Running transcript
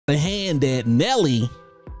the hand that Nelly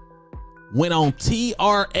went on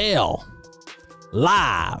TRL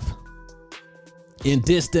live and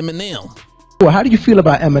dissed Eminem. Well, how do you feel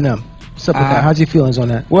about Eminem? Stuff like that. How's your feelings on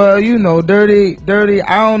that? Well, you know, Dirty,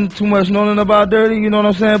 I don't too much know nothing about Dirty, you know what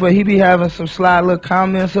I'm saying? But he be having some sly little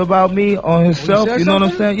comments about me on himself, you know what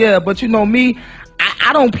I'm saying? Yeah, but you know me,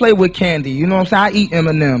 I don't play with candy, you know what I'm saying? I eat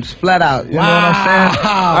M&Ms flat out, you know what I'm saying?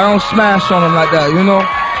 I don't smash on them like that, you know?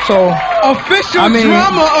 So official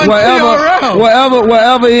drama on TRL.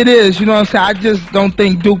 Whatever it is, you know what I'm saying? I just don't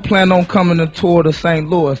think Duke plan on coming to tour to St.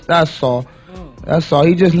 Louis. That's all. That's all.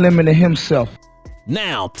 He just limited himself.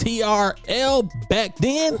 Now, TRL back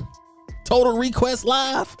then, Total Request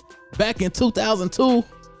Live, back in 2002,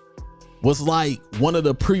 was like one of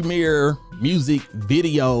the premier music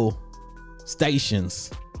video stations,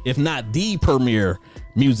 if not the premier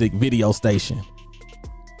music video station.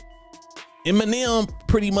 Eminem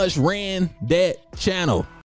pretty much ran that channel.